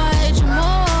hate you more, I hate you more,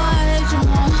 I hate you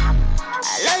more.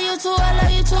 I love you too, I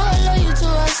love you too, I love you too,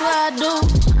 I swear I do.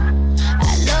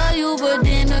 I love you, but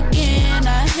then again,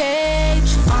 I hate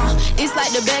you. It's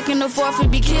like the back and the forth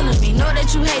would be killing me. Know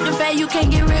that you hate the fact you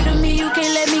can't get rid of me. You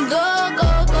can't let me go,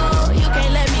 go, go. You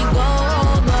can't let me go,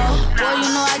 go. Boy, you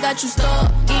know I got you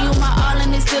stuck. Give you my all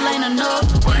and it still ain't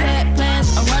enough. We had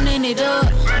plans, I'm running it up.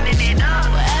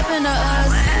 What happened to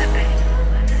us?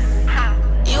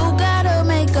 You gotta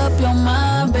make up your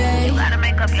mind, babe. You gotta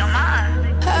make up your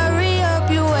mind. Hurry up,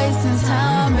 you wasting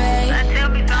time, babe.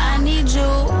 I need you.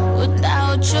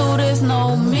 Without you, there's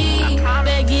no me.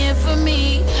 Begging for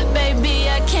me, baby,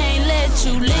 I can't let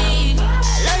you leave. I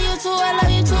love you too, I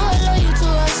love you too, I love you too,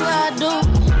 I swear I do.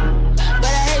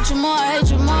 But I hate you more, I hate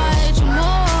you more, I hate you more,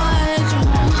 I hate you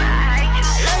more.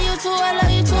 I love you too, I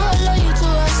love you too, I love you too,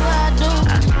 I swear I do.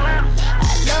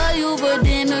 I love you, but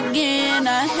then again, I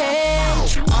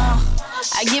hate you.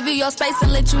 I give you your space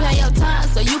and let you have your time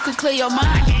so you could clear your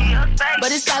mind.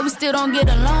 But it's like we still don't get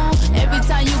along every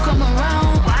time you come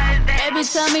around. Baby,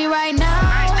 tell me right now,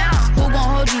 who gon'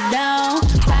 hold you down?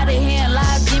 Tired of hearing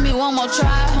lies, give me one more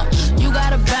try. You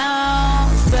gotta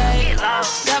bounce, babe.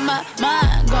 Got my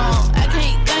mind gone, I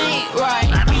can't think right.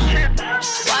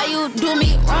 Why you do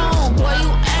me wrong? Boy,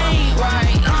 you ain't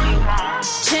right.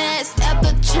 Chance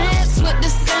after chance with the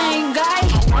same guy.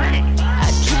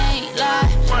 I can't lie,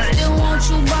 still want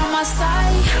you by my side.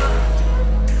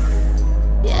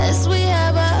 Yes, we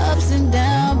have our ups and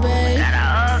downs, babe.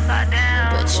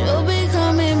 But you'll be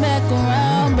coming back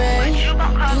around, babe. You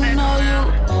know you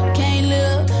can't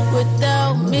live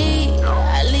without me.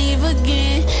 I leave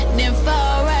again, then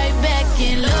fall right back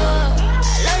in love.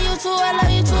 I love you too, I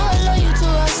love you too, I love you too,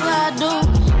 I swear I do.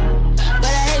 But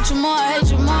I hate you more, I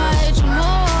hate you more, I hate you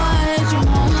more, I hate you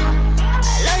more.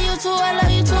 I love you too, I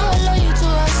love you too, I love you too,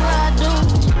 I swear I do.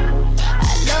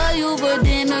 I love you, but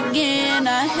then again, I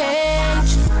hate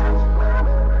you.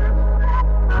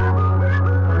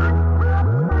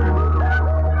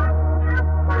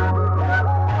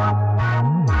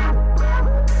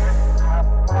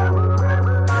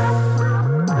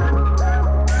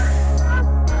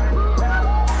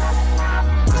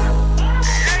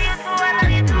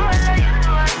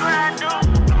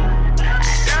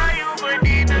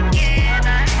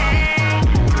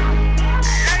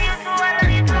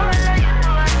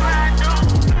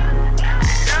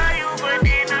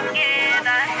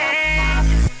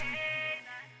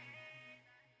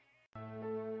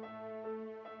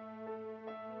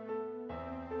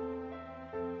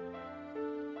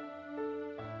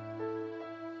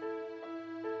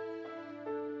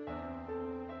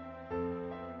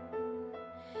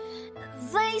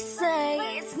 They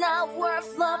say it's not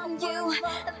worth loving you.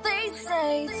 They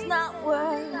say it's not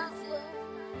worth.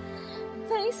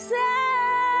 They say.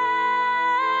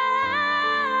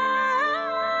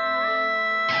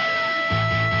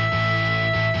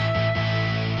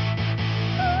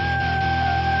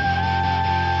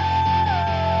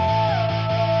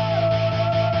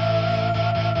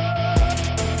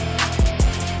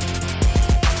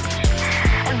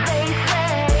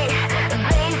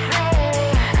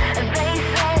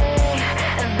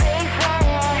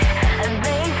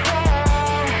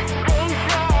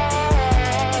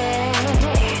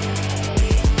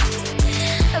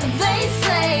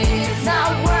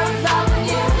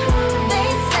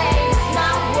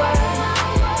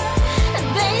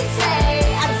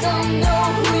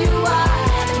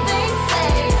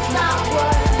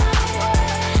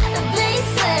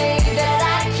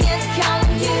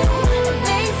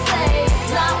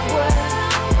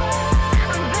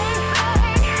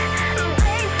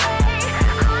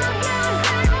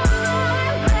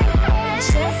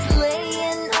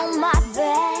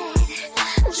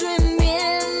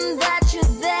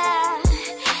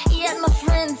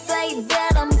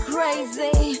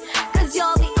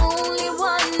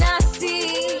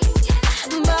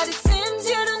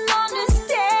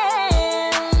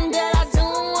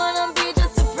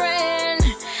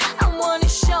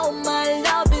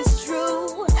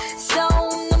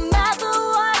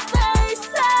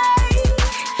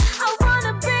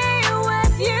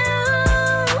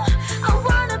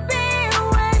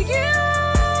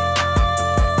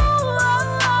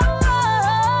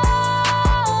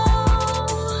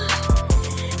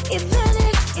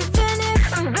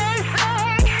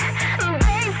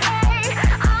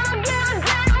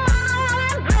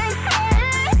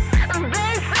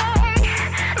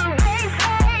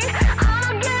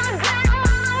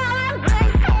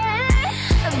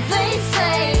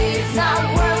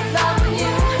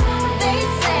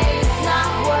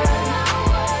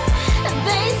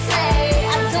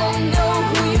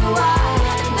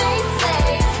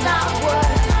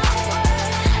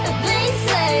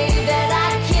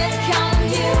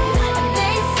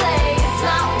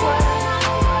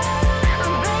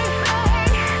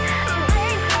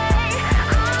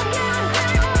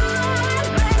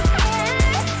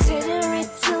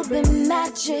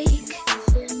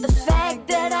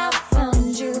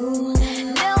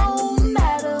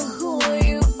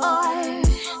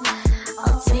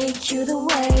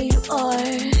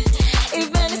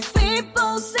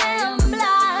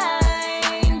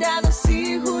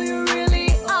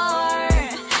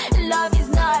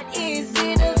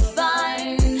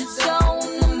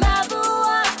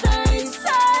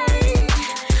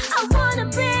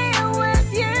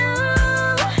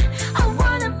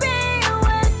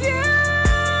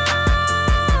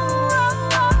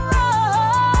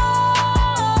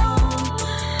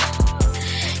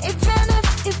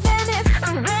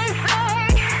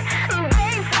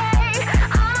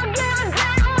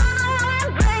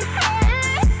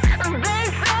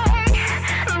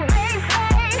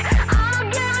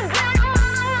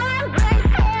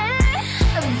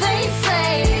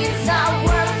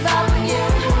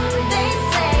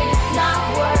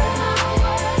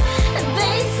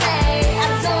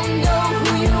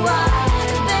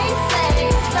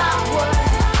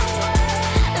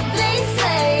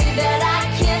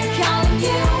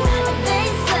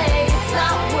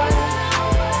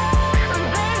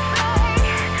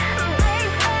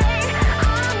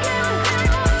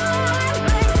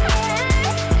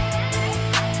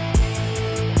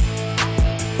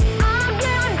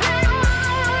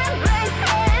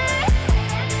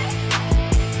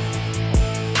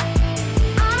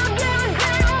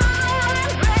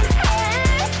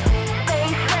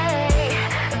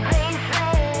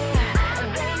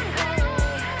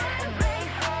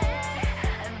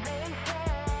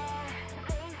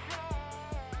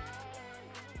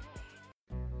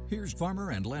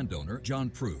 farmer and landowner John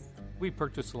Prue. We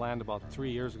purchased the land about 3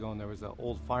 years ago, and there was an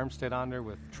old farmstead on there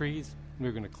with trees. We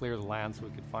were going to clear the land so we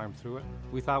could farm through it.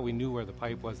 We thought we knew where the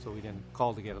pipe was, so we didn't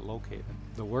call to get it located.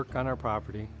 The work on our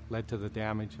property led to the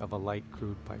damage of a light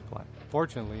crude pipeline.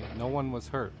 Fortunately, no one was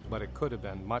hurt, but it could have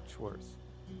been much worse.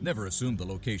 Never assume the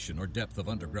location or depth of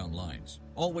underground lines.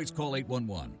 Always call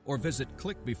 811 or visit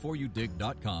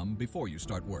clickbeforeyoudig.com before you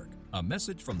start work. A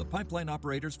message from the Pipeline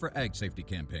Operators for Ag Safety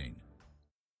campaign.